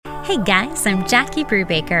Hey guys, I'm Jackie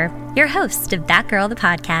Brubaker, your host of That Girl the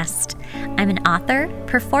Podcast. I'm an author,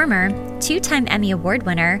 performer, 2-time Emmy Award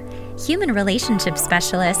winner, human relationship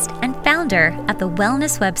specialist, and founder of the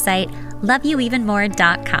wellness website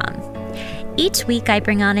loveyouevenmore.com. Each week I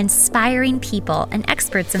bring on inspiring people and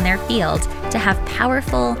experts in their field to have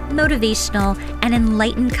powerful, motivational, and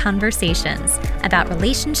enlightened conversations about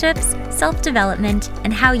relationships, self-development,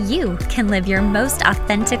 and how you can live your most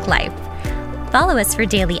authentic life. Follow us for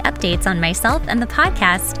daily updates on myself and the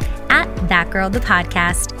podcast at That Girl the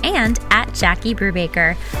Podcast and at Jackie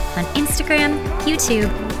Brubaker on Instagram, YouTube,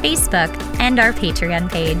 Facebook, and our Patreon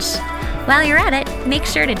page. While you're at it, make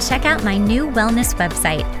sure to check out my new wellness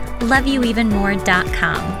website,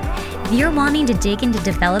 loveyouevenmore.com. If you're wanting to dig into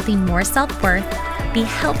developing more self-worth, be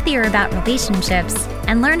healthier about relationships,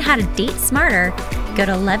 and learn how to date smarter, go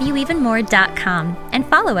to loveyouevenmore.com and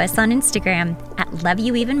follow us on Instagram at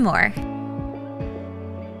loveyouevenmore.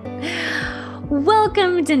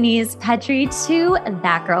 Welcome, Denise Petrie, to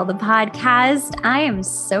That Girl, the podcast. I am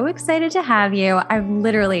so excited to have you. I'm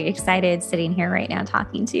literally excited sitting here right now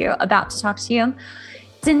talking to you, about to talk to you.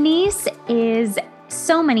 Denise is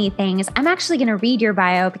so many things. I'm actually going to read your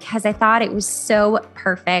bio because I thought it was so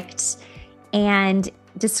perfect and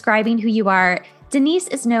describing who you are. Denise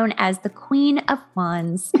is known as the Queen of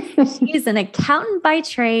Wands. She is an accountant by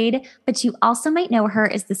trade, but you also might know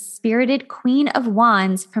her as the spirited Queen of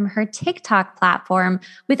Wands from her TikTok platform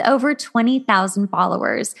with over 20,000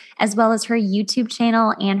 followers, as well as her YouTube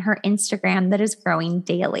channel and her Instagram that is growing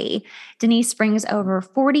daily. Denise brings over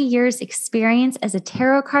 40 years experience as a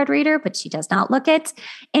tarot card reader, but she does not look it,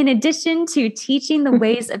 in addition to teaching the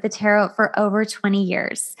ways of the tarot for over 20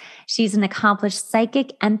 years. She's an accomplished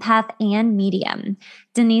psychic, empath, and medium.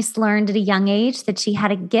 Denise learned at a young age that she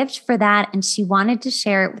had a gift for that and she wanted to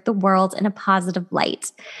share it with the world in a positive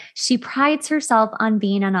light. She prides herself on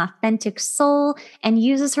being an authentic soul and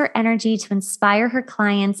uses her energy to inspire her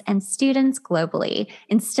clients and students globally,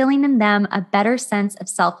 instilling in them a better sense of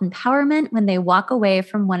self-empowerment when they walk away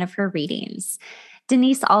from one of her readings.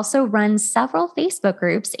 Denise also runs several Facebook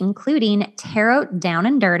groups, including Tarot Down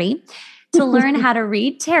and Dirty, to learn how to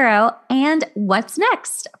read tarot and what's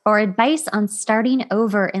next for advice on starting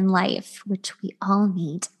over in life, which we all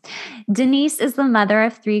need. Denise is the mother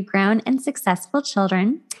of 3 grown and successful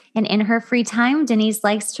children. And in her free time, Denise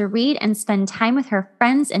likes to read and spend time with her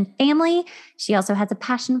friends and family. She also has a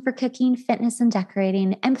passion for cooking, fitness, and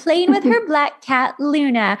decorating, and playing with her black cat,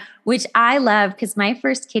 Luna, which I love because my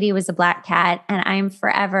first kitty was a black cat, and I'm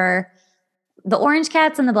forever... The orange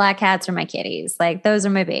cats and the black cats are my kitties. Like, those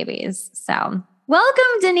are my babies. So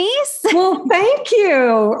welcome, Denise. Well, thank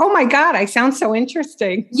you. Oh my God, I sound so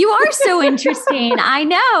interesting. You are so interesting. I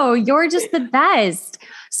know. You're just the best.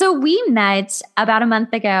 So we met about a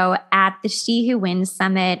month ago at the She Who Wins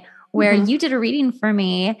Summit where you did a reading for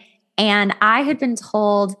me. And I had been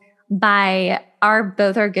told by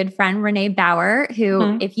both our good friend, Renee Bauer,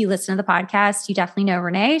 who, if you listen to the podcast, you definitely know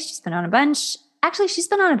Renee. She's been on a bunch. Actually, she's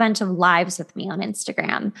been on a bunch of lives with me on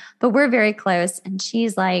Instagram, but we're very close. And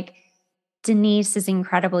she's like, Denise is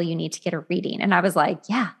incredible. You need to get a reading. And I was like,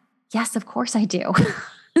 yes, of course I do.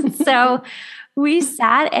 So we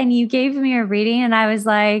sat and you gave me a reading and I was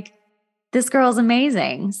like, this girl's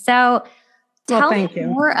amazing. So tell me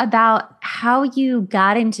more about how you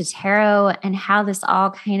got into tarot and how this all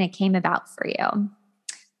kind of came about for you.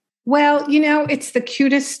 Well, it's the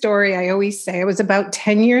cutest story. I always say I was about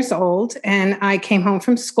 10 years old and I came home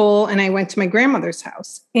from school and I went to my grandmother's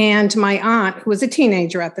house. And my aunt, who was a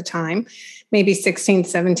teenager at the time, maybe 16,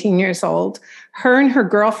 17 years old, her and her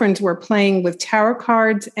girlfriends were playing with tarot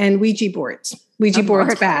cards and Ouija boards. Ouija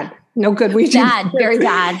boards, bad. No good Ouija boards. Very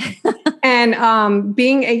bad. And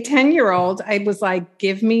being a 10-year-old, I was like,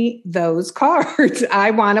 give me those cards.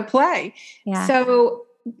 I want to play. Yeah. So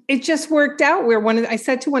it just worked out where I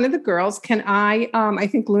said to one of the girls, can I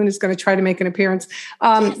think Luna's going to try to make an appearance.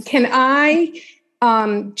 Can I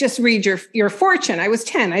just read your fortune? I was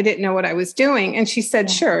 10. I didn't know what I was doing. And she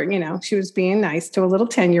said, sure. She was being nice to a little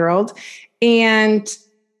 10-year-old. And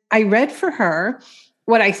I read for her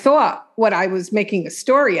what I was making a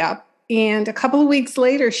story up. And a couple of weeks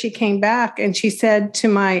later, she came back and she said to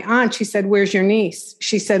my aunt, she said, where's your niece?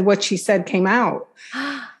 She said, what she said came out.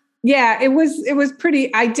 Yeah, it was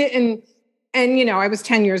pretty, I didn't, and I was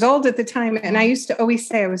 10 years old at the time. And I used to always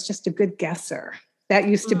say I was just a good guesser. That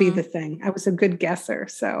used to be the thing. I was a good guesser.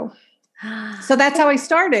 So that's how I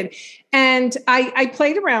started. And I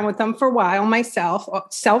played around with them for a while myself,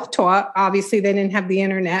 self-taught. Obviously they didn't have the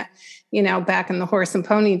internet, back in the horse and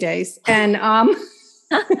pony days. And,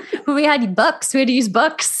 we had books. We had to use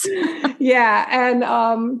books. Yeah.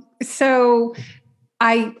 And, so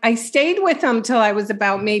I stayed with them till I was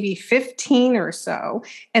about maybe 15 or so.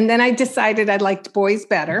 And then I decided I liked boys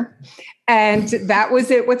better. And that was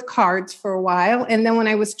it with cards for a while. And then when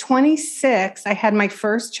I was 26, I had my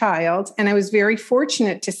first child, and I was very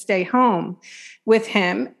fortunate to stay home with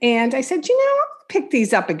him. And I said, I'll pick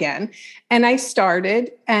these up again. And I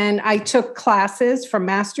started, and I took classes from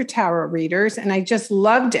master tarot readers, and I just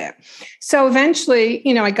loved it. So eventually,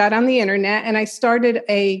 I got on the internet and I started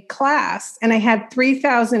a class, and I had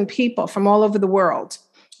 3,000 people from all over the world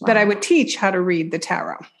that I would teach how to read the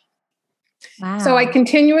tarot. Wow. So I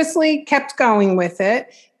continuously kept going with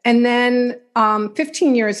it. And then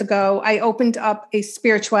 15 years ago, I opened up a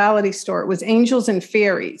spirituality store. It was Angels and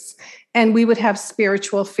Fairies. And we would have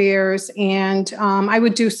spiritual fairs. And I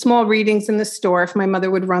would do small readings in the store if my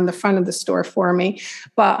mother would run the front of the store for me.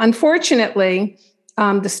 But unfortunately,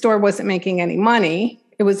 the store wasn't making any money.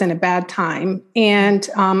 It was in a bad time. And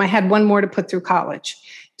I had one more to put through college.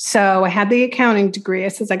 So I had the accounting degree. I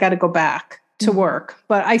says, I got to go back to work,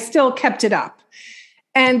 but I still kept it up.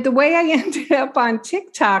 And the way I ended up on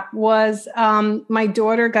TikTok was my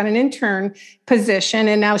daughter got an intern position,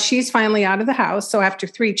 and now she's finally out of the house. So after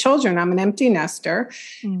 3 children, I'm an empty nester.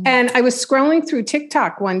 Mm-hmm. And I was scrolling through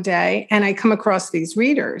TikTok one day, and I come across these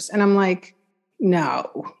readers, and I'm like,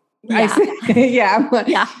 no.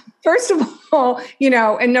 Yeah. First of all,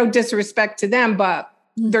 and no disrespect to them, but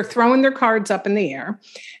they're throwing their cards up in the air.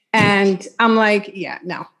 And I'm like, yeah,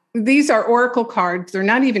 no. These are oracle cards. They're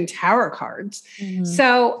not even tarot cards. Mm-hmm.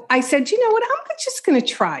 So I said, you know what? I'm just going to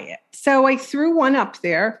try it. So I threw one up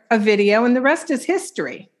there, a video, and the rest is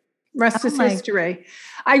history. History.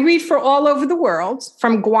 I read for all over the world,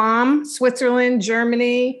 from Guam, Switzerland,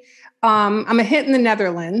 Germany. I'm a hit in the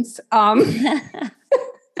Netherlands. I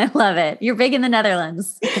love it. You're big in the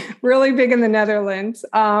Netherlands. Really big in the Netherlands.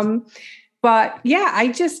 But yeah,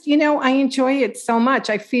 I just, I enjoy it so much.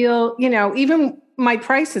 I feel, even my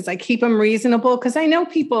prices, I keep them reasonable because I know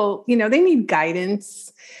people, they need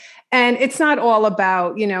guidance. And it's not all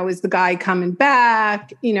about, is the guy coming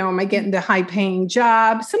back? Am I getting the high paying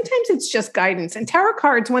job? Sometimes it's just guidance. And tarot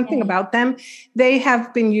cards, one thing about them, they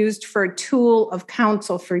have been used for a tool of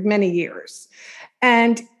counsel for many years.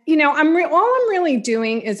 And, all I'm really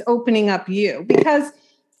doing is opening up you, because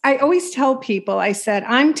I always tell people, I said,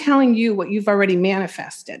 I'm telling you what you've already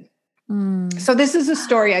manifested. So this is a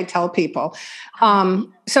story I tell people.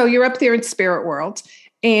 So you're up there in spirit world,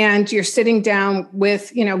 and you're sitting down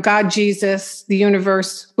with, God, Jesus, the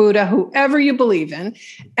universe, Buddha, whoever you believe in.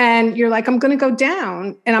 And you're like, I'm going to go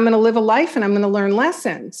down, and I'm going to live a life, and I'm going to learn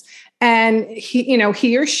lessons. And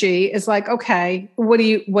he or she is like, okay, what do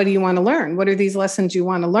you want to learn? What are these lessons you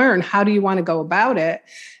want to learn? How do you want to go about it?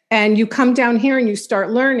 And you come down here and you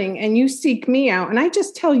start learning, and you seek me out, and I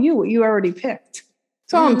just tell you what you already picked.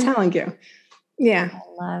 That's all I'm telling you. Yeah. I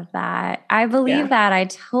love that. I believe that. I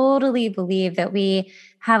totally believe that we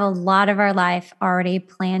have a lot of our life already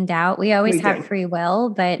planned out. We always have free will,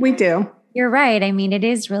 but we do. You're right. I mean, it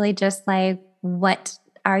is really just like, what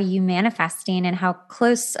are you manifesting, and how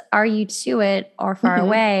close are you to it or far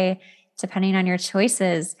away, depending on your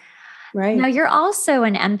choices. Right. Now, you're also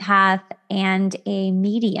an empath and a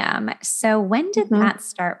medium. So when did that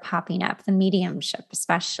start popping up, the mediumship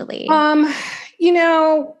especially?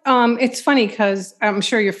 It's funny because I'm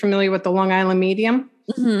sure you're familiar with the Long Island Medium.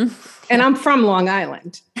 Mm-hmm. And I'm from Long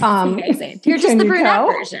Island. Amazing. You're just the brunette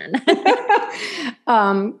version.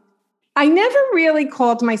 I never really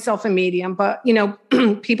called myself a medium, but,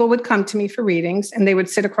 people would come to me for readings, and they would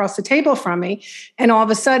sit across the table from me. And all of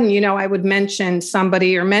a sudden, I would mention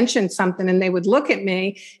somebody or mention something, and they would look at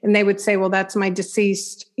me and they would say, well, that's my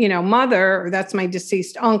deceased, mother, or that's my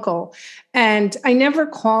deceased uncle. And I never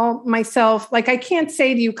call myself, like, I can't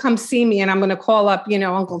say to you, come see me, and I'm going to call up,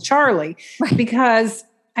 Uncle Charlie, because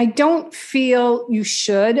I don't feel you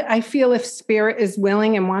should. I feel if spirit is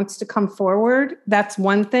willing and wants to come forward, that's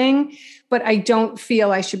one thing, but I don't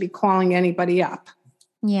feel I should be calling anybody up.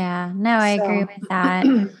 Yeah, no, I agree with that.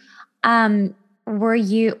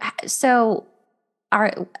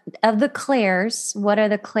 Of the clairs, what are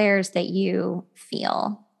the clairs that you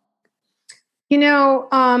feel?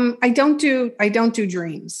 I don't do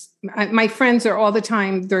dreams. My friends are all the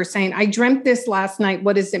time, they're saying, I dreamt this last night.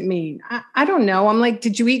 What does it mean? I don't know. I'm like,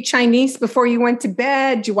 did you eat Chinese before you went to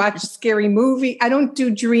bed? Did you watch a scary movie? I don't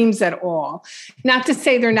do dreams at all. Not to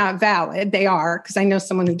say they're not valid. They are, because I know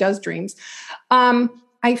someone who does dreams.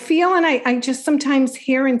 I feel, and I just sometimes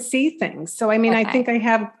hear and see things. So, I mean, okay. I think I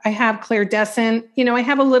have clairdescent, I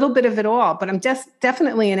have a little bit of it all, but I'm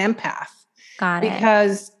definitely an empath. Got it.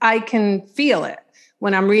 Because I can feel it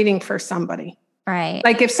when I'm reading for somebody. Right.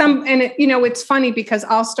 Like if it's funny because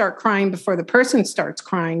I'll start crying before the person starts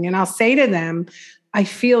crying, and I'll say to them, I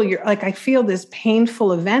feel this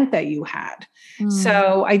painful event that you had.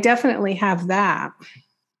 So I definitely have that.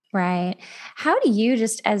 Right. How do you,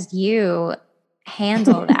 just as you,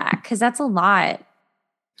 handle that? Because that's a lot.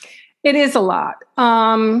 It is a lot.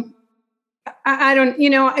 I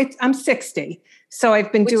don't, I'm 60. So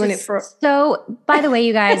I've been doing it for. So, by the way,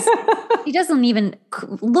 you guys, he doesn't even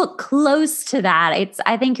look close to that.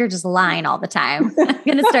 I think you're just lying all the time. I'm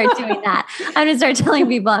going to start doing that. I'm going to start telling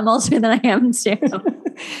people I'm older than I am too.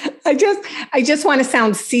 I just want to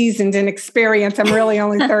sound seasoned and experienced. I'm really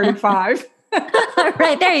only 35.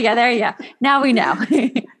 Right. There you go. There you go. Now we know.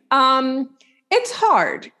 It's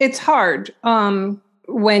hard. It's hard.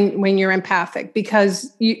 When you're empathic,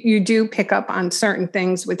 because you do pick up on certain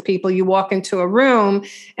things with people. You walk into a room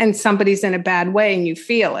and somebody's in a bad way and you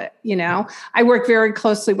feel it, I work very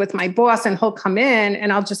closely with my boss, and he'll come in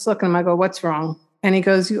and I'll just look at him. I go, what's wrong? And he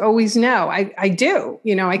goes, you always know. I do,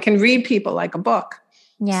 I can read people like a book.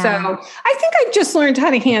 Yeah. So I think I've just learned how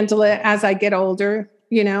to handle it as I get older.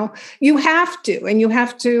 You have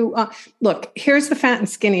to, look, here's the fat and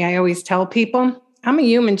skinny. I always tell people, I'm a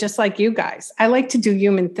human just like you guys. I like to do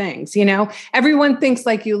human things. Everyone thinks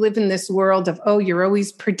like you live in this world of, oh, you're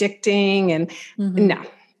always predicting. And no,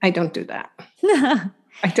 I don't do that.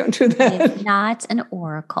 I don't do that. It's not an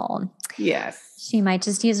oracle. Yes. She might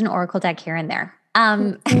just use an oracle deck here and there.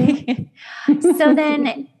 So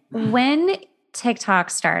then when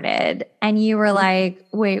TikTok started and you were like,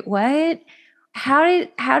 wait, what? How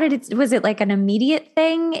did it, was it like an immediate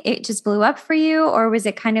thing? It just blew up for you? Or was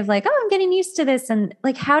it kind of like, oh, I'm getting used to this? And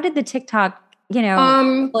like, how did the TikTok,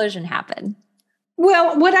 explosion happen?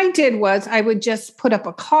 Well, what I did was I would just put up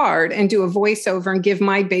a card and do a voiceover and give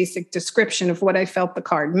my basic description of what I felt the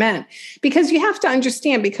card meant. Because you have to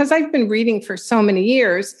understand, because I've been reading for so many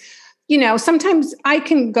years, sometimes I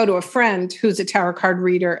can go to a friend who's a tarot card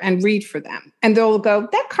reader and read for them. And they'll go,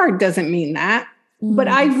 that card doesn't mean that. But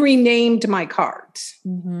I've renamed my cards,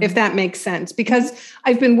 if that makes sense, because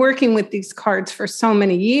I've been working with these cards for so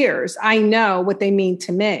many years. I know what they mean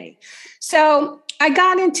to me. So I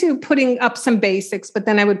got into putting up some basics, but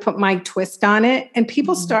then I would put my twist on it. And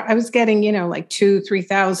people I was getting, like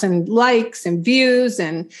 2,000-3,000 likes and views.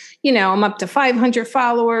 And, I'm up to 500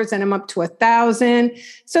 followers and I'm up to 1,000.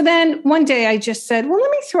 So then one day I just said, well,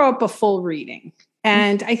 let me throw up a full reading.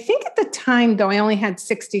 And I think at the time, though, I only had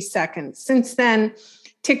 60 seconds. Since then,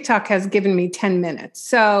 TikTok has given me 10 minutes.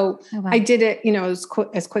 So I did it,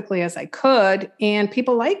 as quickly as I could, and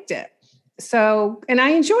people liked it. So, and I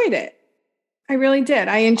enjoyed it. I really did.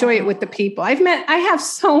 I enjoy it with the people I have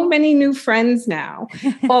so many new friends now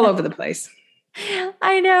all over the place.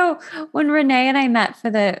 I know when Renee and I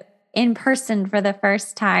met in person for the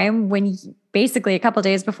first time, basically a couple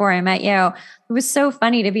days before I met you, it was so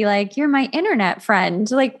funny to be like, you're my internet friend.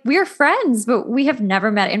 Like, we're friends, but we have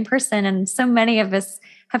never met in person. And so many of us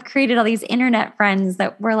have created all these internet friends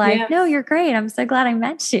that were like, no, you're great. I'm so glad I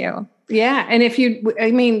met you. Yeah. And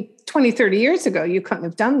 20, 30 years ago, you couldn't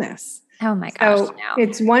have done this. Oh my gosh. So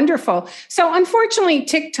it's wonderful. So unfortunately,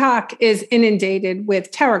 TikTok is inundated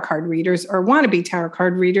with tarot card readers or wannabe tarot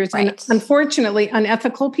card readers, and unfortunately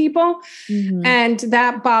unethical people. And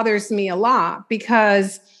that bothers me a lot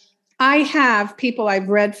because I have people I've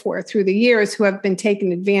read for through the years who have been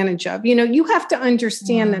taken advantage of. You have to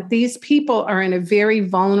understand that these people are in a very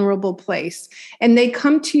vulnerable place and they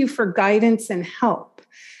come to you for guidance and help.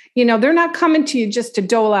 They're not coming to you just to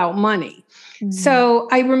dole out money. So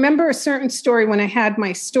I remember a certain story when I had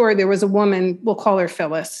my store. There was a woman, we'll call her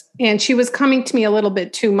Phyllis, and she was coming to me a little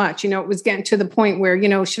bit too much. It was getting to the point where,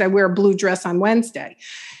 should I wear a blue dress on Wednesday?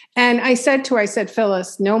 And I said to her,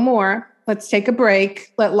 Phyllis, no more. Let's take a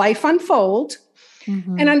break. Let life unfold.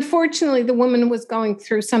 And unfortunately, the woman was going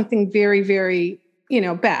through something very, very,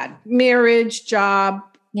 bad. Marriage, job,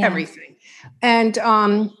 everything. And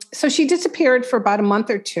so she disappeared for about a month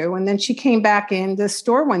or two. And then she came back in the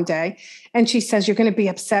store one day and she says, you're going to be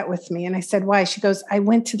upset with me. And I said, why? She goes, I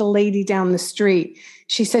went to the lady down the street.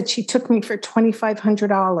 She said she took me for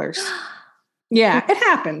 $2,500. Yeah, it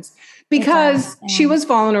happens because she was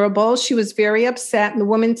vulnerable. She was very upset. And the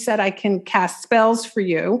woman said, I can cast spells for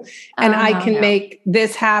you and I can make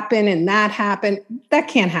this happen and that happen. That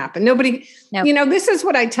can't happen. Nobody, this is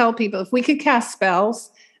what I tell people. If we could cast spells,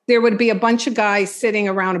 there would be a bunch of guys sitting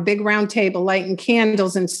around a big round table lighting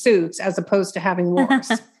candles in suits as opposed to having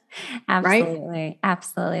wars. Absolutely. Right?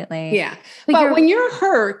 Absolutely. Yeah. But when you're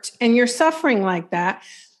hurt and you're suffering like that,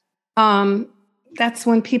 that's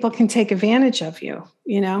when people can take advantage of you,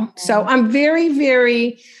 So I'm very,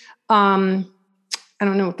 very, I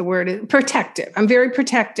don't know what the word is, protective. I'm very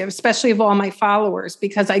protective, especially of all my followers,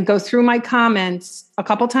 because I go through my comments a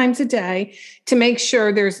couple times a day to make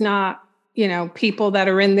sure there's not, people that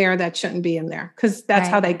are in there that shouldn't be in there, because that's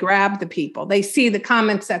how they grab the people. They see the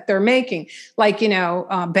comments that they're making. Like,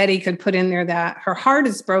 Betty could put in there that her heart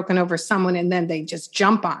is broken over someone, and then they just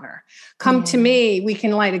jump on her. Come to me, we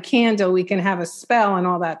can light a candle, we can have a spell and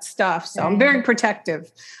all that stuff. So I'm very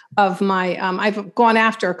protective of my, I've gone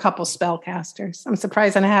after a couple spellcasters. I'm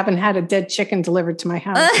surprised I haven't had a dead chicken delivered to my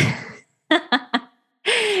house.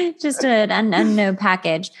 Just an unknown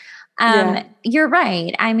package. You're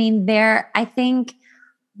right. I mean, I think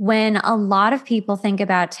when a lot of people think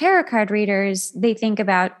about tarot card readers, they think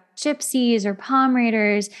about gypsies or palm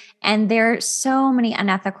readers, and there are so many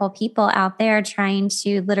unethical people out there trying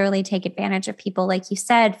to literally take advantage of people, like you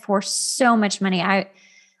said, for so much money.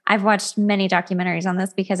 I've watched many documentaries on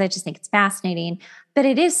this because I just think it's fascinating, but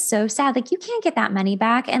it is so sad. Like, you can't get that money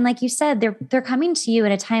back. And like you said, they're coming to you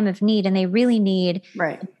at a time of need, and they really need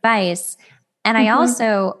advice. And I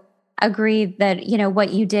also agree that,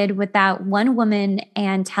 what you did with that one woman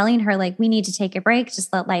and telling her, like, we need to take a break,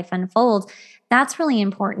 just let life unfold. That's really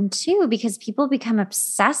important too, because people become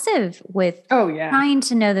obsessive with trying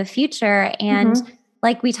to know the future. And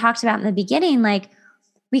like we talked about in the beginning, like,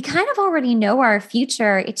 we kind of already know our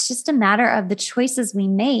future. It's just a matter of the choices we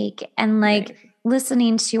make, and like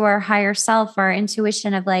listening to our higher self, our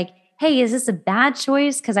intuition of like, hey, is this a bad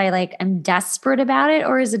choice because I'm desperate about it?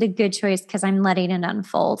 Or is it a good choice because I'm letting it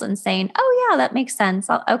unfold and saying, oh yeah, that makes sense.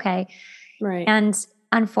 Okay. Right. And so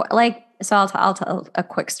I'll tell a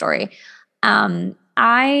quick story.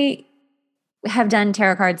 I have done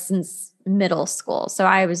tarot cards since middle school. So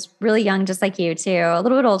I was really young, just like you too, a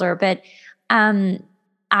little bit older, but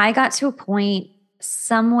I got to a point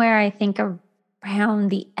somewhere, I think around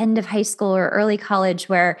the end of high school or early college,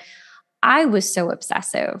 where I was so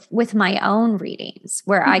obsessive with my own readings,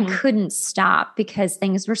 where I couldn't stop because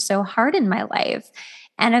things were so hard in my life.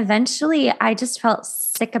 And eventually I just felt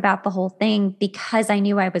sick about the whole thing because I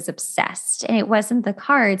knew I was obsessed, and it wasn't the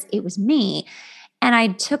cards, it was me. And I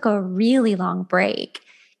took a really long break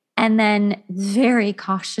and then very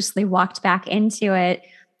cautiously walked back into it.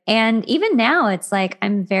 And even now it's like,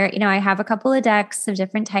 I'm very, I have a couple of decks of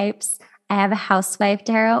different types. I have a housewife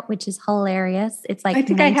tarot, which is hilarious. It's like, I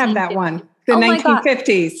think I have that one. The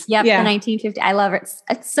 1950s. Yep. Yeah. The 1950s. I love it.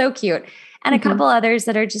 It's so cute. And a couple others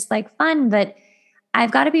that are just like fun, but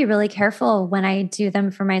I've got to be really careful when I do them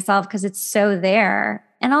for myself because it's so there.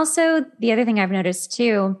 And also the other thing I've noticed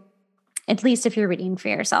too, at least if you're reading for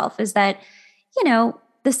yourself, is that,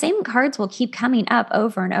 the same cards will keep coming up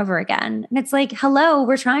over and over again. And it's like, hello,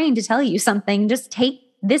 we're trying to tell you something. Just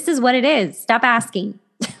this is what it is. Stop asking.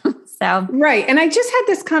 So. Right. And I just had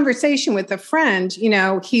this conversation with a friend,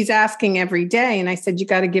 he's asking every day. And I said, you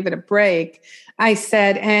got to give it a break. I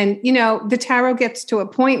said, and the tarot gets to a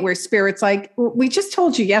point where spirit's like, we just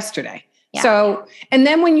told you yesterday. Yeah. So, and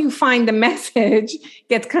then when you find the message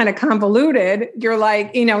gets kind of convoluted, you're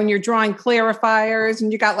like, and you're drawing clarifiers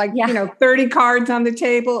and you got 30 cards on the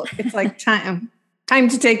table. It's like time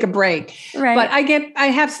to take a break. Right. But I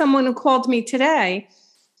have someone who called me today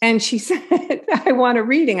and she said, I want a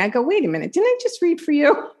reading. I go, wait a minute. Didn't I just read for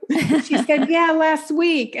you? She said, yeah, last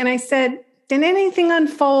week. And I said, did anything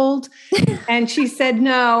unfold? And she said,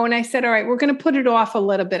 no. And I said, all right, we're going to put it off a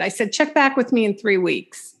little bit. I said, check back with me in 3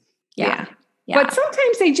 weeks. Yeah. But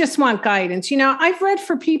sometimes they just want guidance. I've read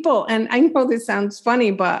for people, and I know this sounds funny,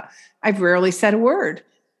 but I've rarely said a word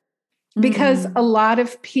because a lot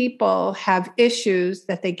of people have issues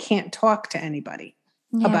that they can't talk to anybody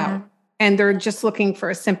about, and they're just looking for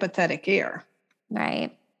a sympathetic ear.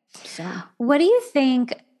 Right. So, what do you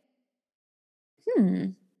think?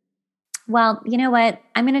 Well, you know what?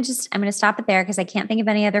 I'm going to stop it there because I can't think of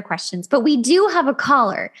any other questions, but we do have a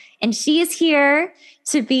caller, and she is here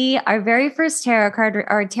to be our very first tarot card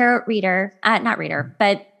or tarot reader, not reader,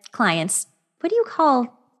 but clients. What do you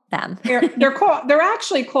call them? They're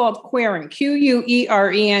actually called querent,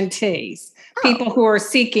 Querents, people who are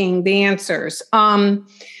seeking the answers.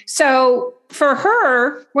 So for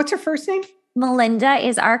her, what's her first name? Melinda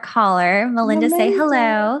is our caller. Melinda. Say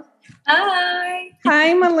hello.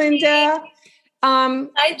 Hi, Melinda.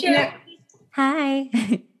 Hi, Jerry. Hi.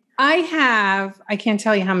 I can't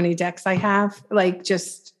tell you how many decks I have.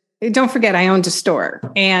 Don't forget, I owned a store.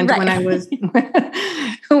 And when I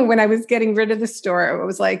was getting rid of the store, it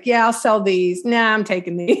was like, yeah, I'll sell these. Nah, I'm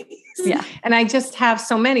taking these. Yeah. And I just have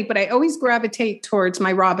so many, but I always gravitate towards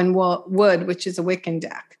my Robin Wood, which is a Wiccan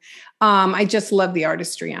deck. I just love the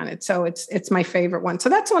artistry on it. So it's my favorite one. So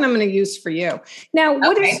that's what I'm going to use for you. Now,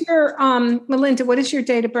 what is your, Melinda, what is your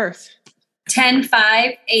date of birth?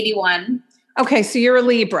 10/5/81. Okay, so you're a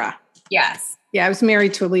Libra. Yes. Yeah, I was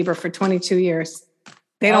married to a Libra for 22 years.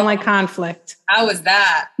 They don't like conflict. How was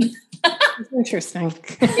that? Interesting.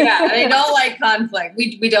 Yeah, they don't like conflict.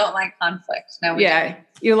 We don't like conflict. No, we don't.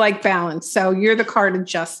 You like balance. So you're the card of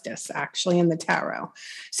justice, actually, in the tarot.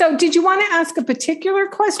 So did you want to ask a particular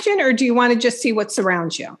question, or do you want to just see what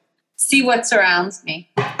surrounds you? See what surrounds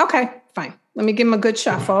me. Okay, fine. Let me give them a good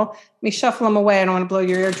shuffle. Let me shuffle them away. I don't want to blow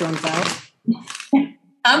your eardrums out.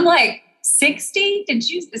 I'm like 60.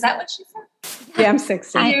 Is that what she said? Yeah, I'm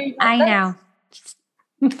 60. I know.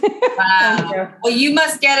 Wow. Well, you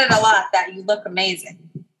must get it a lot that you look amazing.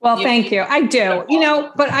 Well, thank you. I do,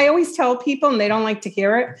 but I always tell people and they don't like to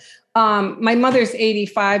hear it. My mother's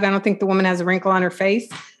 85. I don't think the woman has a wrinkle on her face,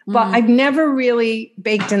 but I've never really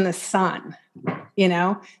baked in the sun.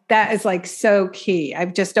 That is like so key.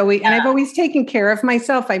 I've just always, and I've always taken care of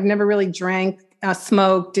myself. I've never really drank,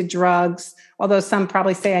 smoked, did drugs. Although some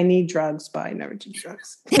probably say I need drugs, but I never do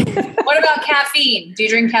drugs. What about caffeine? Do you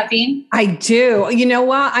drink caffeine? I do. You know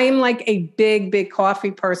what? I am like a big, big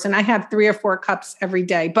coffee person. I have 3 or 4 cups every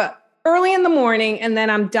day, but early in the morning and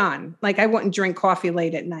then I'm done. Like I wouldn't drink coffee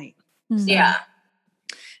late at night. Yeah.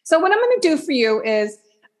 So what I'm going to do for you is,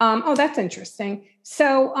 that's interesting.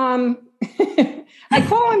 So I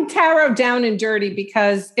call them tarot down and dirty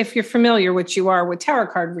because if you're familiar, which you are with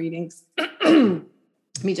tarot card readings, let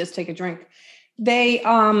me just take a drink. They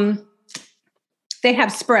have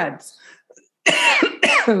spreads.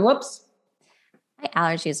 Whoops. My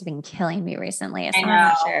allergies have been killing me recently. So I'm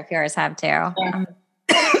not sure if yours have too.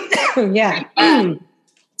 Yeah.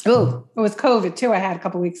 Oh, it was COVID too. I had a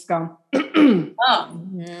couple weeks ago.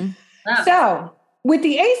 So with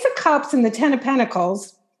the Ace of Cups and the 10 of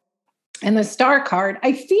Pentacles and the Star card,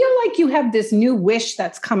 I feel like you have this new wish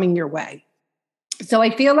that's coming your way. So I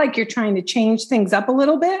feel like you're trying to change things up a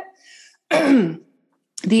little bit.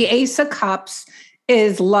 The Ace of Cups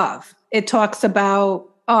is love. It talks about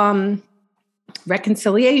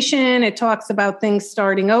reconciliation. It talks about things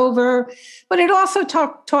starting over, but it also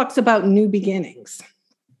talks about new beginnings.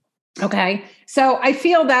 Okay. So I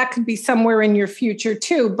feel that could be somewhere in your future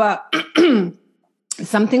too, but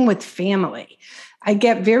something with family. I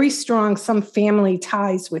get very strong, some family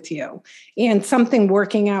ties with you and something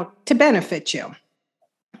working out to benefit you.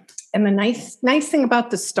 And the nice thing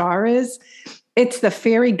about the Star is it's the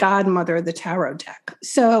fairy godmother of the tarot deck.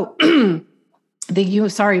 So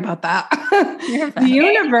sorry about that. The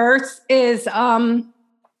universe is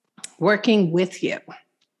working with you.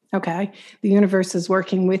 Okay. The universe is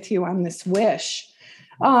working with you on this wish.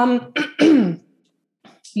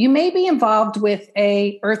 You may be involved with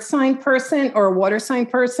a earth sign person or a water sign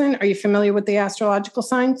person. Are you familiar with the astrological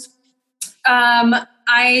signs?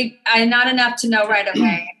 I not enough to know right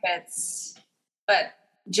away but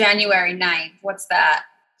January 9th, what's that?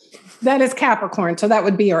 That is Capricorn. So that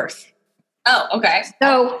would be Earth. Oh, okay.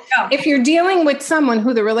 So if you're dealing with someone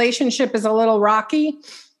who the relationship is a little rocky,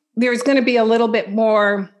 there's going to be a little bit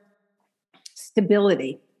more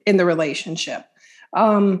stability in the relationship.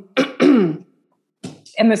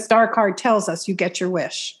 And the Star card tells us you get your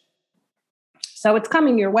wish. So it's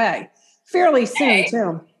coming your way fairly soon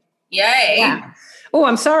too. Yay. Yeah. Oh,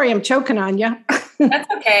 I'm sorry. I'm choking on you.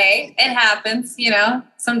 That's okay. It happens.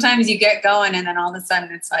 Sometimes you get going and then all of a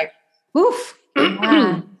sudden it's like, oof.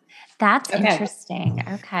 Yeah. That's interesting.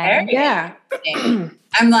 Okay. Yeah. Interesting.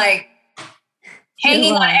 I'm like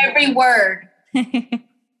hanging on every word. Did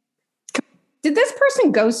this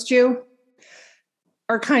person ghost you?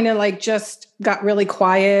 Or kind of like just got really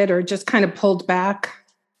quiet or just kind of pulled back?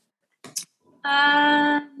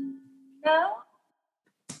 No.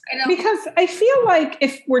 Because I feel like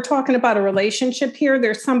if we're talking about a relationship here,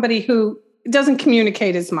 there's somebody who doesn't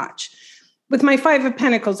communicate as much. With my 5 of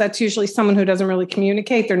Pentacles, that's usually someone who doesn't really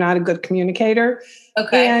communicate. They're not a good communicator.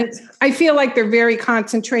 Okay. And I feel like they're very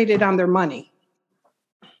concentrated on their money.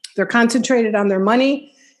 They're concentrated on their money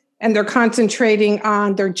and they're concentrating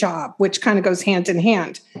on their job, which kind of goes hand in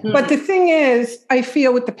hand. Mm. But the thing is, I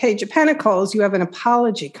feel with the Page of Pentacles, you have an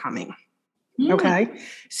apology coming. Okay.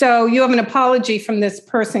 So you have an apology from this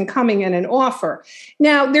person coming in an offer.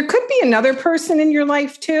 Now, there could be another person in your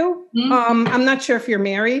life too. I'm not sure if you're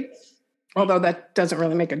married, although that doesn't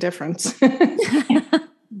really make a difference.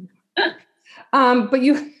 But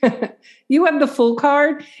you have the Fool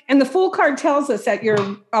card, and the Fool card tells us that you're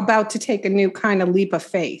about to take a new kind of leap of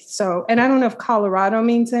faith. So, and I don't know if Colorado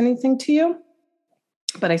means anything to you,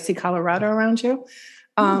 but I see Colorado around you.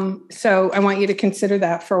 So I want you to consider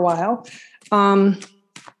that for a while.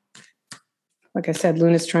 Like I said,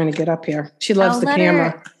 Luna's trying to get up here. She loves the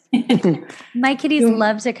camera. My kitties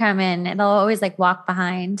love to come in and they'll always like walk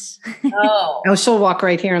behind. Oh, she'll walk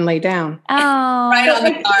right here and lay down. Oh, right on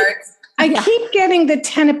the cards. I keep getting the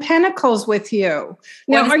 10 of Pentacles with you.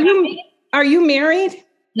 Now, are you married?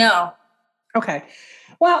 No. Okay.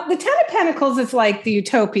 Well, the 10 of Pentacles is like the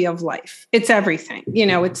utopia of life. It's everything.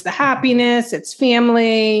 It's the happiness, it's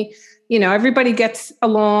family, everybody gets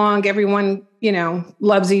along, everyone,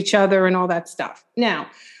 loves each other and all that stuff. Now,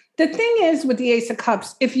 the thing is with the Ace of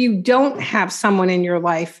Cups, if you don't have someone in your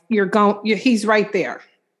life, he's right there.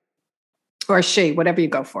 Or she, whatever you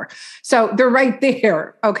go for. So they're right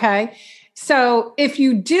there. Okay. So if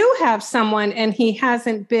you do have someone and he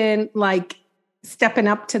hasn't been like stepping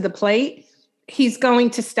up to the plate, he's going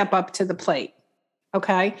to step up to the plate.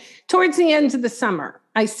 Okay. Towards the end of the summer,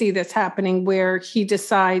 I see this happening where he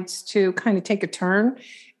decides to kind of take a turn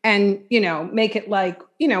and, make it like,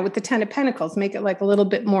 with the 10 of Pentacles, make it like a little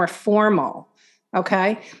bit more formal.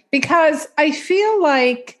 Okay. Because I feel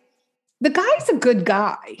like the guy's a good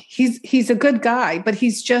guy. He's a good guy, but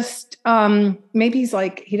he's just, maybe he's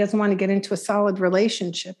like, he doesn't want to get into a solid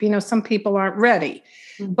relationship. Some people aren't ready,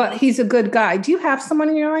 but he's a good guy. Do you have someone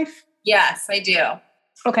in your life? Yes, I do.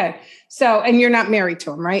 Okay. So, and you're not married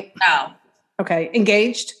to him, right? No. Okay.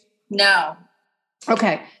 Engaged? No.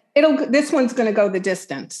 Okay. This one's going to go the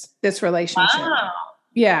distance, this relationship. Wow.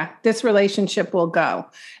 Yeah. This relationship will go.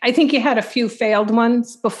 I think you had a few failed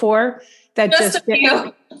ones before that just a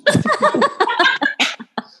few.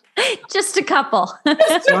 Just a couple.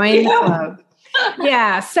 Join the club.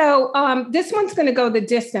 Yeah. So this one's going to go the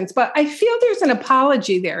distance, but I feel there's an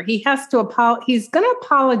apology there. He has to he's going to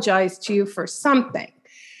apologize to you for something.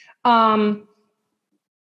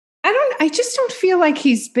 I just don't feel like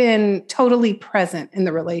he's been totally present in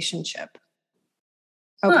the relationship.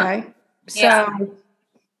 Okay. Yeah. So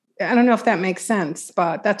I don't know if that makes sense,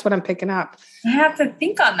 but that's what I'm picking up. I have to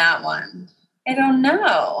think on that one. I don't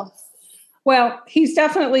know. Well, he's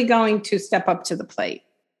definitely going to step up to the plate.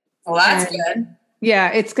 Well, that's good.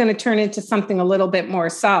 Yeah, it's going to turn into something a little bit more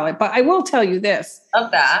solid. But I will tell you this.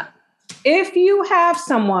 Of that. If you have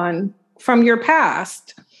someone from your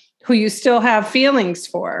past who you still have feelings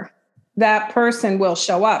for, that person will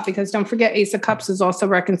show up, because don't forget, Ace of Cups is also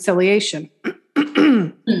reconciliation.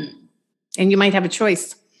 And you might have a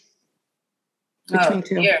choice between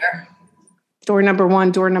two. Dear. Door number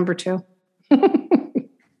 1, door number 2.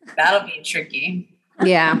 That'll be tricky.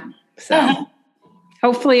 Yeah. So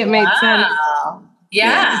hopefully it made sense.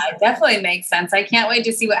 Yeah, it definitely makes sense. I can't wait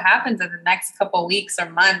to see what happens in the next couple weeks or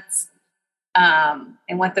months,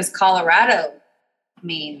 and what this Colorado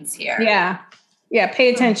means here. Yeah. Yeah.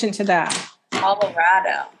 Pay attention to that.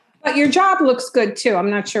 Colorado. But your job looks good too. I'm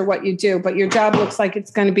not sure what you do, but your job looks like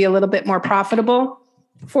it's going to be a little bit more profitable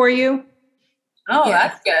for you. Oh,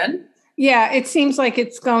 that's good. Yeah, it seems like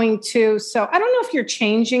it's going to. So I don't know if you're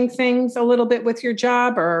changing things a little bit with your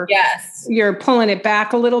job, or you're pulling it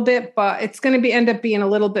back a little bit, but it's going to end up being a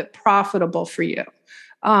little bit profitable for you.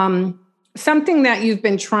 Something that you've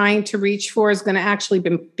been trying to reach for is going to actually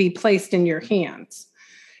be placed in your hands.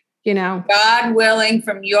 God willing,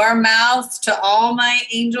 from your mouth to all my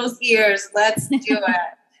angels' ears, let's do it.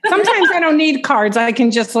 Sometimes I don't need cards. I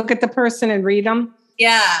can just look at the person and read them.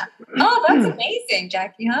 Yeah. Oh, that's amazing,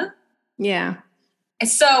 Jackie, huh? Yeah.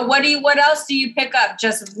 So what else do you pick up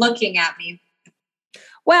just looking at me?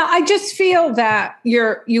 Well, I just feel that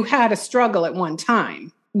you had a struggle at one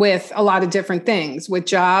time with a lot of different things, with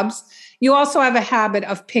jobs. You also have a habit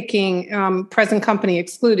of picking, present company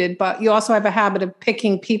excluded, but you also have a habit of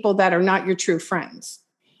picking people that are not your true friends.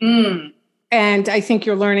 And I think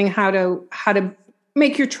you're learning how to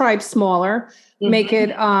make your tribe smaller, make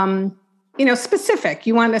it, specific.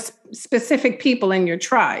 You want specific people in your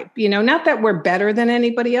tribe, not that we're better than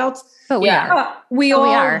anybody else, but we are. We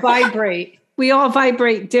all vibrate. We all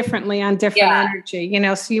vibrate differently on different energy,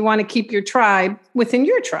 so you want to keep your tribe within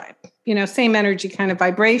your tribe, same energy kind of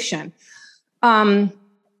vibration.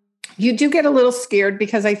 You do get a little scared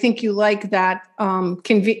because I think you like that,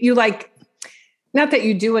 you like, not that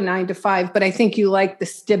you do a 9 to 5, but I think you like the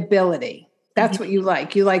stability. That's what you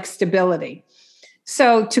like. You like stability.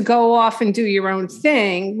 So to go off and do your own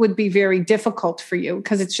thing would be very difficult for you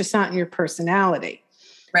because it's just not in your personality.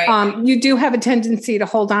 Right. You do have a tendency to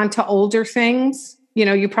hold on to older things.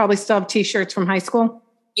 You probably still have T-shirts from high school.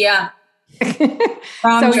 Yeah.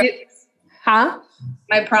 Prom dress.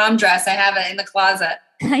 My prom dress. I have it in the closet.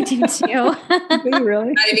 I do too. Do you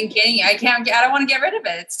really? Not even kidding you. I don't want to get rid of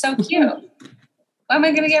it. It's so cute. Why am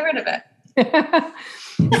I going to get rid of it?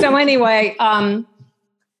 So anyway,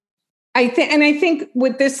 I think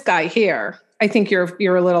with this guy here, I think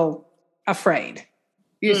you're a little afraid.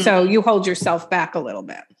 So you hold yourself back a little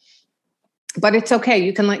bit. but it's okay.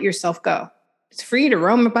 You can let yourself go. It's free to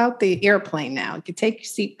roam about the airplane now. You can take your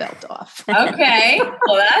seatbelt off. Okay.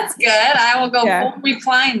 Well, that's good. I will go full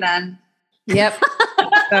recline then. Yep.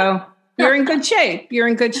 So you're in good shape. You're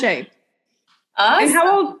in good shape. Awesome. And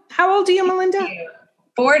how old are you, Melinda?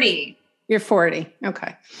 40. You're 40.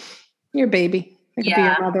 Okay. You're a baby. I could be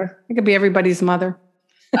your mother. I could be everybody's mother.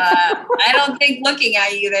 I don't think looking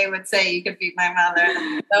at you, they would say you could be my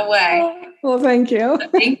mother. No way. Well, thank you.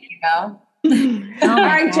 Thank you, though. All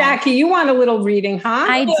right, Jackie, you want a little reading, huh?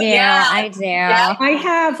 I do. Yeah. I do. Yeah. I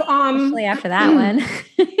have Especially after that one.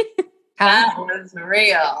 That was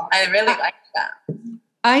real. I really like that.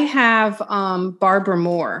 I have Barbara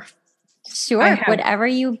Moore. Sure. Whatever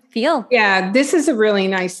you feel. Yeah, this is a really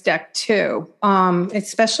nice deck too.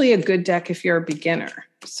 Especially a good deck if you're a beginner.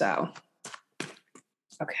 So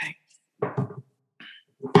okay.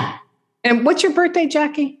 And what's your birthday,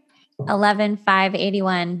 Jackie?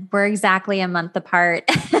 11/5/81. We're exactly a month apart.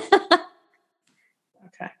 Okay.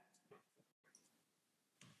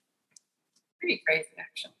 Pretty crazy,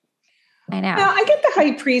 actually. I know. Now, I get the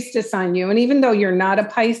High Priestess on you. And even though you're not a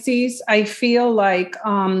Pisces, I feel like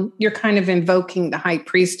you're kind of invoking the High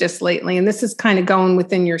Priestess lately. And this is kind of going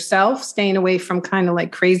within yourself, staying away from kind of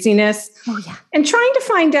like craziness. Oh, yeah. And trying to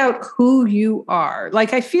find out who you are.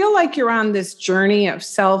 Like, I feel like you're on this journey of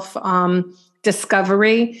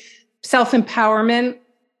self-discovery, self-empowerment.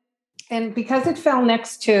 And because it fell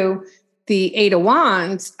next to the Eight of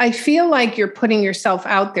Wands, I feel like you're putting yourself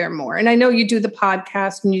out there more. And I know you do the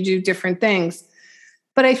podcast and you do different things,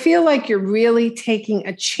 but I feel like you're really taking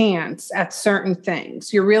a chance at certain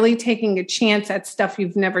things. You're really taking a chance at stuff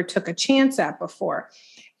you've never took a chance at before.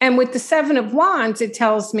 And with the Seven of Wands, it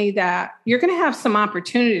tells me that you're going to have some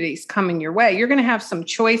opportunities coming your way. You're going to have some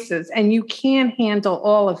choices and you can handle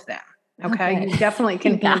all of them. Okay. You definitely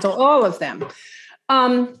can handle all of them.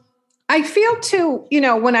 I feel too,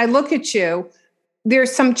 when I look at you,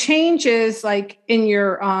 there's some changes like in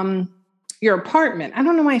your apartment. I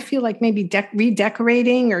don't know why I feel like maybe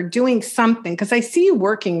redecorating or doing something because I see you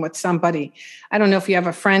working with somebody. I don't know if you have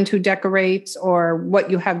a friend who decorates or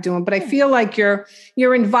what you have doing, but I feel like your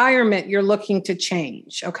environment, you're looking to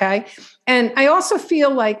change. Okay. And I also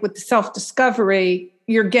feel like with the self-discovery,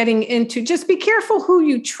 you're getting into, just be careful who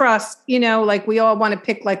you trust, like we all want to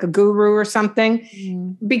pick like a guru or something.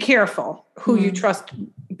 Mm. Be careful who you trust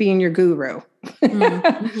being your guru.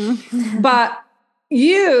 But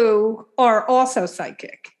you are also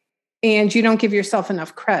psychic and you don't give yourself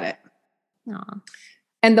enough credit. Aww.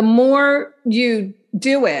 And the more you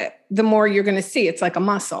do it, the more you're going to see. It's like a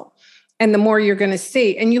muscle. And the more you're going to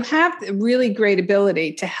see, and you have a really great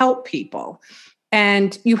ability to help people.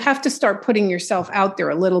 And you have to start putting yourself out there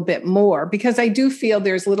a little bit more because I do feel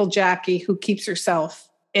there's little Jackie who keeps herself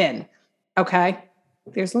in. Okay.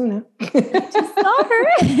 There's Luna. Just saw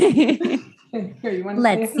her. Here, you want to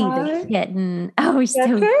Let's see the kitten. Oh, she's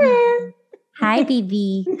so cute. Hi,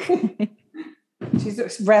 baby. She's a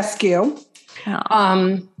rescue.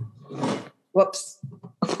 Whoops.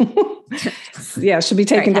 Yeah, she'll be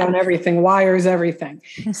taking down everything, wires, everything.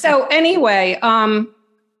 So anyway, I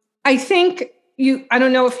think I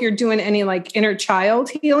don't know if you're doing any like inner child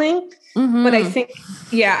healing, but I think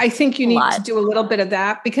you need to do a little bit of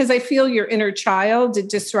that because I feel your inner child, it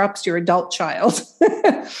disrupts your adult child.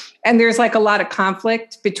 And there's like a lot of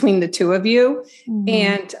conflict between the two of you.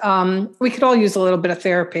 And we could all use a little bit of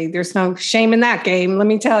therapy. There's no shame in that game, let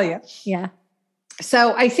me tell you. Yeah.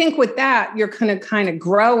 So I think with that, you're going to kind of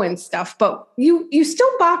grow and stuff, but you still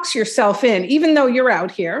box yourself in, even though you're out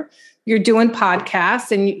here. You're doing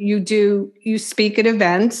podcasts and you speak at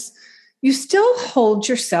events, you still hold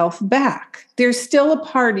yourself back. There's still a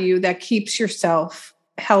part of you that keeps yourself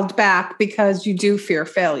held back because you do fear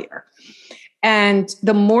failure. And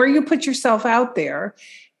the more you put yourself out there,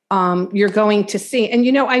 you're going to see.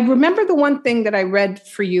 And, I remember the one thing that I read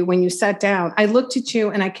for you when you sat down. I looked at you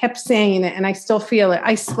and I kept saying it and I still feel it.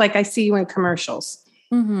 I see you in commercials.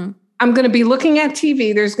 Mm-hmm. I'm going to be looking at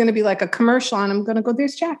TV. There's going to be like a commercial and I'm going to go,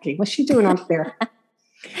 there's Jackie. What's she doing up there?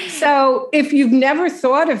 So if you've never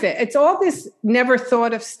thought of it, it's all this never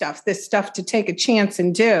thought of stuff, this stuff to take a chance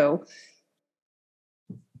and do.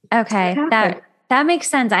 Okay. That makes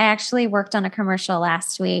sense. I actually worked on a commercial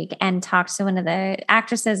last week and talked to one of the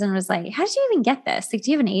actresses and was like, how did you even get this? Like, do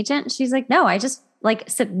you have an agent? She's like, no, I just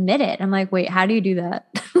submit it. I'm like, wait, how do you do that?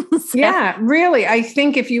 Yeah, really. I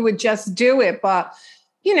think if you would just do it, but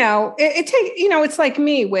it's like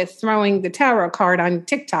me with throwing the tarot card on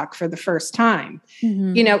TikTok for the first time,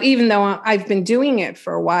 even though I've been doing it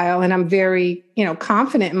for a while and I'm very,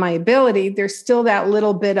 confident in my ability, there's still that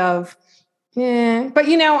little bit of, Yeah. But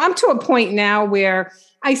I'm to a point now where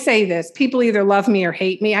I say this, people either love me or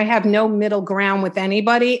hate me. I have no middle ground with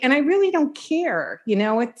anybody, and I really don't care.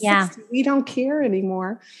 It's 60, we don't care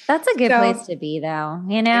anymore. That's a good place to be, though.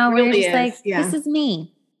 It where really you're just this is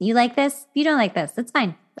me. You like this? You don't like this. It's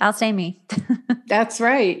fine. I'll stay me. That's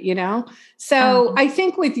right. So I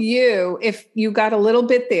think with you, if you got a little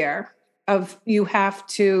bit there of you have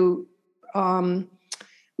to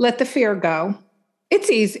let the fear go. It's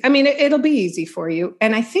easy. I mean, it'll be easy for you.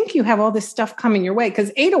 And I think you have all this stuff coming your way because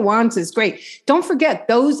 8 of Wands is great. Don't forget,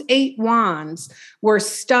 those 8 wands were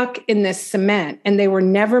stuck in this cement and they were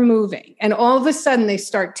never moving. And all of a sudden they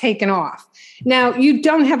start taking off. Now, you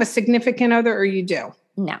don't have a significant other, or you do?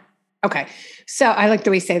 No. Okay. So I like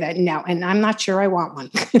the way you say that now, and I'm not sure I want one.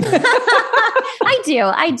 I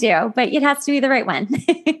do, but it has to be the right one.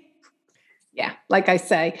 Yeah. Like I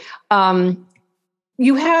say, don't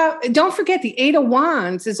forget the 8 of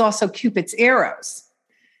Wands is also Cupid's arrows.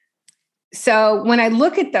 So when I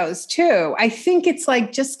look at those too, I think it's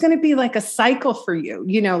just going to be like a cycle for you,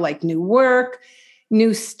 like new work,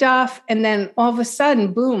 new stuff. And then all of a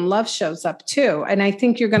sudden, boom, love shows up too. And I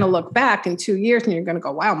think you're going to look back in 2 years and you're going to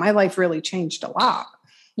go, wow, my life really changed a lot.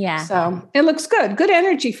 Yeah. So it looks good. Good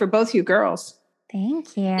energy for both you girls.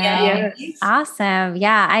 Thank you. Yeah. Awesome.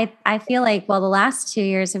 Yeah. I feel like, the last 2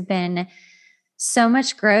 years have been so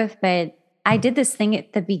much growth, but I did this thing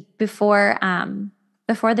at before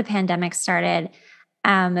the pandemic started.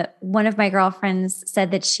 One of my girlfriends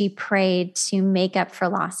said that she prayed to make up for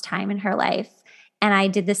lost time in her life. And I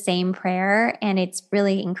did the same prayer, and it's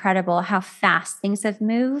really incredible how fast things have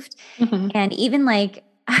moved. Mm-hmm. And even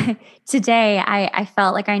today, I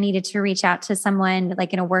felt like I needed to reach out to someone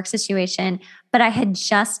in a work situation, but I had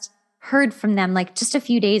just heard from them just a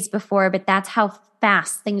few days before, but that's how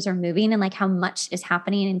fast things are moving and how much is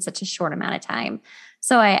happening in such a short amount of time.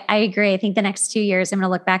 So I agree. I think the next 2 years, I'm going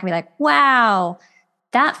to look back and be like, wow,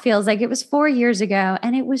 that feels like it was 4 years ago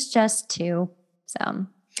and it was just 2. So,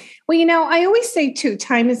 well, I always say too,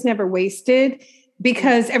 time is never wasted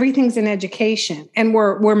because everything's in education, and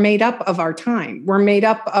we're made up of our time. We're made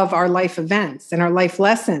up of our life events and our life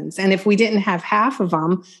lessons. And if we didn't have half of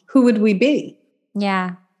them, who would we be?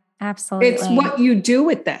 Yeah. Absolutely. It's what you do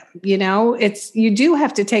with them. You do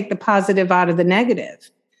have to take the positive out of the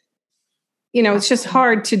negative. It's just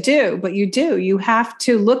hard to do, but you have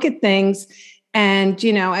to look at things and,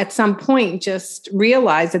 at some point just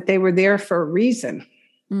realize that they were there for a reason.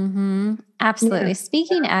 Mm-hmm. Absolutely. Yeah.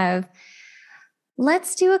 Speaking of,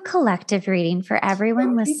 let's do a collective reading for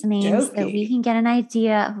everyone listening so that we can get an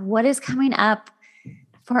idea of what is coming up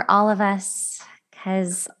for all of us,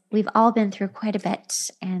 because we've all been through quite a bit.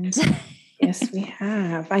 And yes, we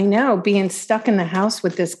have. I know, being stuck in the house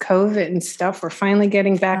with this COVID and stuff, we're finally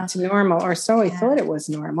getting back to normal, or so I thought it was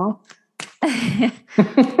normal.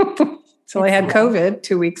 So I had COVID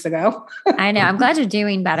 2 weeks ago. I know. I'm glad you're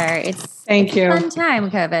doing better. Thank you. A fun time,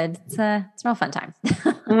 COVID. It's a real fun time.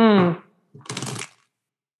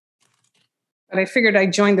 But I figured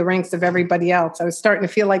I'd join the ranks of everybody else. I was starting to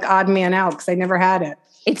feel like odd man out because I never had it.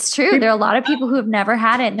 It's true. There are a lot of people who have never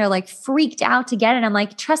had it and they're freaked out to get it. I'm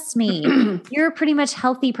like, trust me, you're a pretty much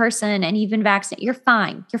healthy person and you've been vaccinated. You're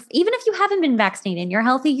fine. Even if you haven't been vaccinated and you're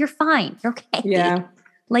healthy, you're fine. You're okay. Yeah.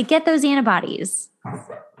 Get those antibodies.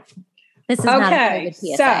 This is not a COVID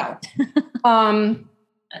PSA. So,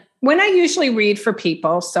 when I usually read for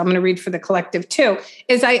people, so I'm going to read for the collective too,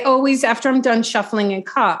 is I always, after I'm done shuffling and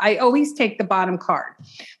I always take the bottom card.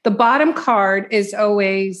 The bottom card is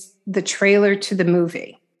always the trailer to the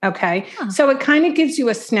movie. Okay. Huh. So it kind of gives you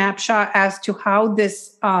a snapshot as to how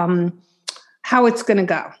this, how it's going to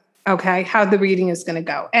go. Okay. How the reading is going to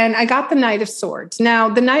go. And I got the Knight of Swords. Now,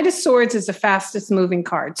 the Knight of Swords is the fastest moving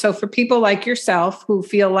card. So for people like yourself who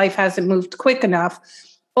feel life hasn't moved quick enough,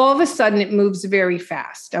 all of a sudden it moves very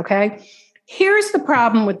fast. Okay. Here's the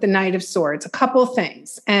problem with the Knight of Swords. A couple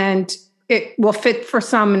things, and it will fit for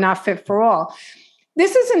some and not fit for all.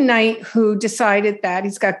 This is a knight who decided that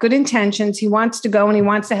he's got good intentions. He wants to go and he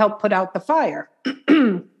wants to help put out the fire.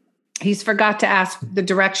 He's forgot to ask the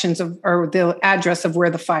directions or the address of where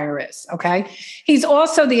the fire is. Okay. He's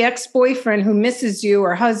also the ex-boyfriend who misses you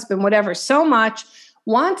or husband, whatever, so much,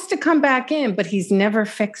 wants to come back in, but he's never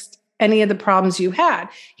fixed any of the problems you had.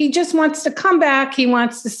 He just wants to come back. He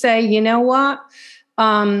wants to say, you know what?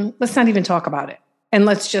 Let's not even talk about it. And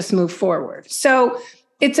let's just move forward. So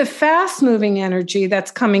it's a fast moving energy that's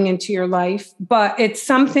coming into your life, but it's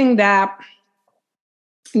something that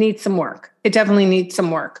needs some work. It definitely needs some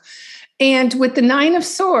work. And with the Nine of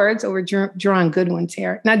Swords, we're drawing good ones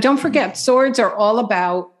here. Now, don't forget, swords are all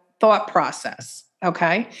about thought process.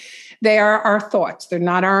 Okay. They are our thoughts. They're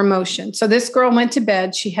not our emotions. So this girl went to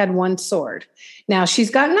bed. She had one sword. Now she's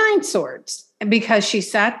got 9 swords because she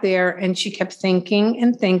sat there and she kept thinking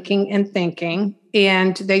and thinking and thinking.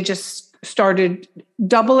 And they just started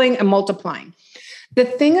doubling and multiplying. The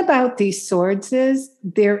thing about these swords is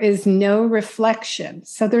there is no reflection.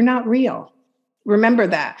 So they're not real. Remember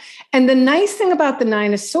that. And the nice thing about the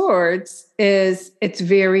 9 of Swords is it's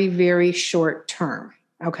very, very short term.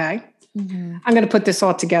 Okay. Mm-hmm. I'm going to put this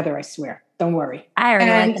all together. I swear. Don't worry. I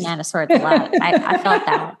already like the 9 of Swords a lot. I felt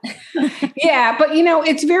that. Yeah. But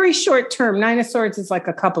it's very short term. 9 of Swords is like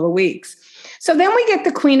a couple of weeks. So then we get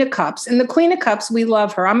the Queen of Cups, and the Queen of Cups, we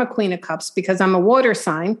love her. I'm a Queen of Cups because I'm a water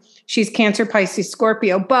sign. She's Cancer, Pisces,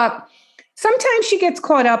 Scorpio, but sometimes she gets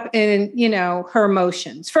caught up in, her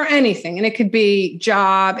emotions for anything. And it could be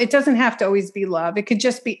job. It doesn't have to always be love. It could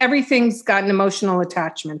just be everything's got an emotional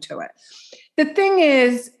attachment to it. The thing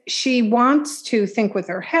is, she wants to think with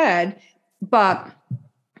her head, but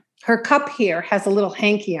her cup here has a little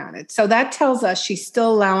hanky on it. So that tells us she's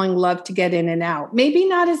still allowing love to get in and out. Maybe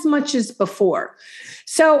not as much as before.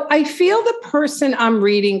 So I feel the person I'm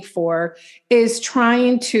reading for is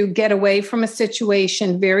trying to get away from a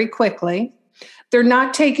situation very quickly. They're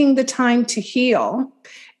not taking the time to heal,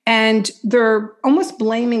 and they're almost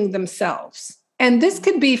blaming themselves. And this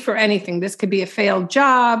could be for anything. This could be a failed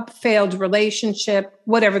job, failed relationship,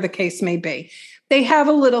 whatever the case may be. They have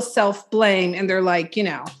a little self-blame, and they're like,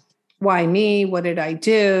 why me? What did I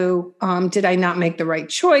do? Did I not make the right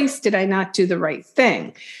choice? Did I not do the right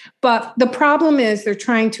thing? But the problem is they're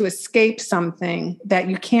trying to escape something that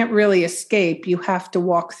you can't really escape. You have to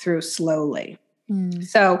walk through slowly.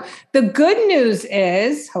 So the good news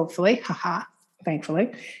is, hopefully,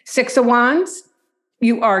 thankfully, 6 of Wands,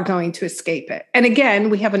 you are going to escape it. And again,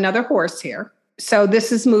 we have another horse here. So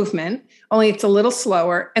this is movement, only it's a little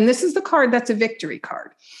slower. And this is the card that's a victory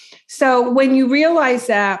card. So when you realize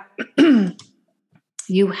that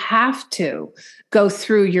you have to go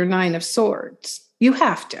through your 9 of Swords, you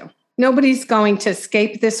have to. Nobody's going to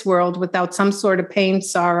escape this world without some sort of pain,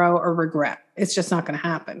 sorrow, or regret. It's just not going to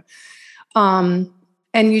happen. And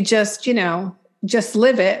you just, just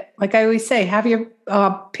live it. Like I always say, have your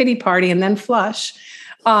pity party and then flush.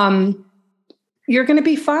 You're going to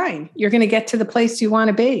be fine. You're going to get to the place you want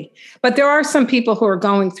to be. But there are some people who are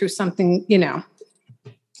going through something,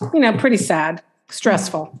 pretty sad,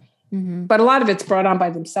 stressful. Mm-hmm. But a lot of it's brought on by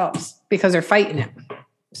themselves because they're fighting it.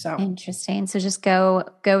 So interesting. So just go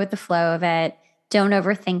with the flow of it. Don't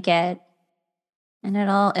overthink it, and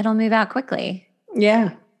it'll move out quickly.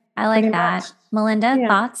 Yeah, I like that. Much. Melinda,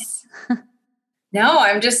 thoughts? No,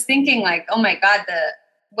 I'm just thinking like, oh my God,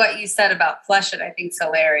 what you said about flush it, I think is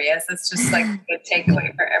hilarious. It's just like a good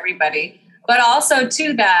takeaway for everybody. But also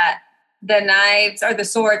too that the knives or the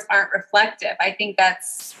swords aren't reflective. I think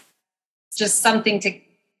that's just something to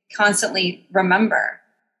constantly remember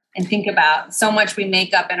and think about. So much we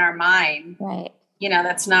make up in our mind, right?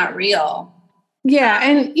 That's not real. Yeah.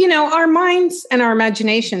 And, our minds and our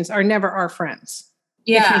imaginations are never our friends.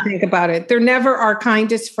 Yeah. If you think about it, they're never our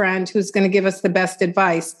kindest friend who's going to give us the best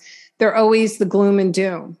advice. They're always the gloom and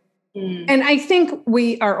doom. And I think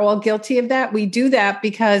we are all guilty of that. We do that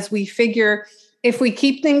because we figure if we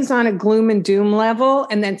keep things on a gloom and doom level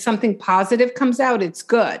and then something positive comes out, it's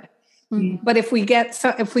good. But if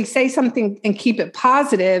we say something and keep it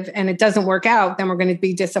positive and it doesn't work out, then we're going to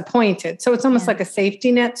be disappointed. So it's almost like a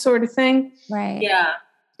safety net sort of thing. Right. Yeah.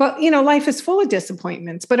 But, life is full of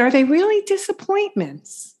disappointments, but are they really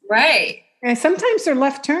disappointments? Right. And sometimes they're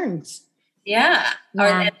left turns. Yeah.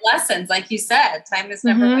 And lessons, like you said, time is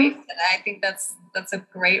never wasted. I think that's a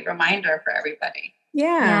great reminder for everybody.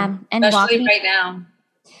 Yeah. And especially right now.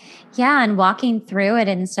 Yeah. And walking through it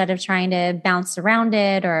instead of trying to bounce around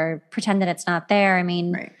it or pretend that it's not there. I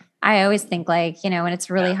mean, right. I always think like, when it's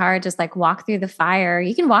really hard, just like walk through the fire.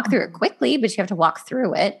 You can walk through it quickly, but you have to walk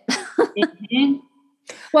through it.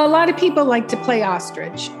 Well, a lot of people like to play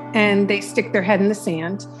ostrich and they stick their head in the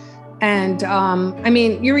sand. And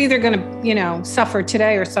you're either going to, suffer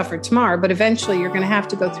today or suffer tomorrow, but eventually you're going to have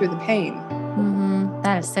to go through the pain. Mm-hmm.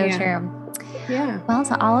 That is so true. Yeah. Well,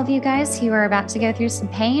 to all of you guys who are about to go through some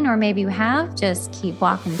pain, or maybe you have, just keep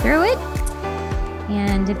walking through it.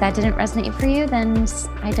 And if that didn't resonate for you, then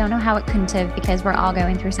I don't know how it couldn't have, because we're all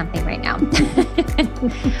going through something right now.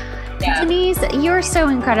 Denise, you're so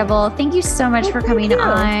incredible. Thank you so much for coming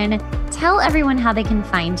on. Tell everyone how they can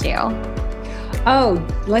find you. Oh,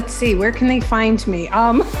 let's see. Where can they find me?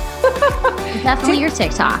 Definitely your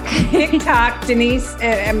TikTok. TikTok, Denise,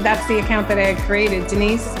 and that's the account that I created,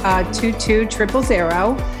 Denise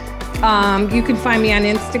 22000. You can find me on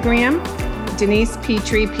Instagram, Denise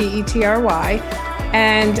Petry, Petry.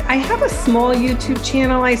 And I have a small YouTube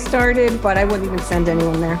channel I started, but I wouldn't even send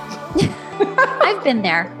anyone there. I've been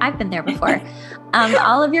there before.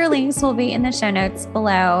 All of your links will be in the show notes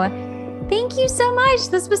below. Thank you so much.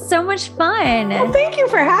 This was so much fun. Well, thank you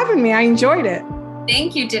for having me. I enjoyed it.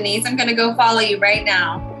 Thank you, Denise. I'm going to go follow you right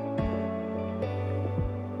now.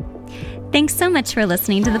 Thanks so much for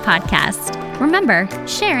listening to the podcast. Remember,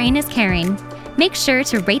 sharing is caring. Make sure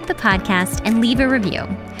to rate the podcast and leave a review.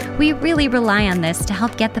 We really rely on this to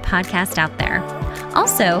help get the podcast out there.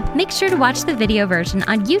 Also, make sure to watch the video version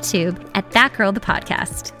on YouTube at That Girl the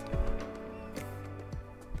Podcast.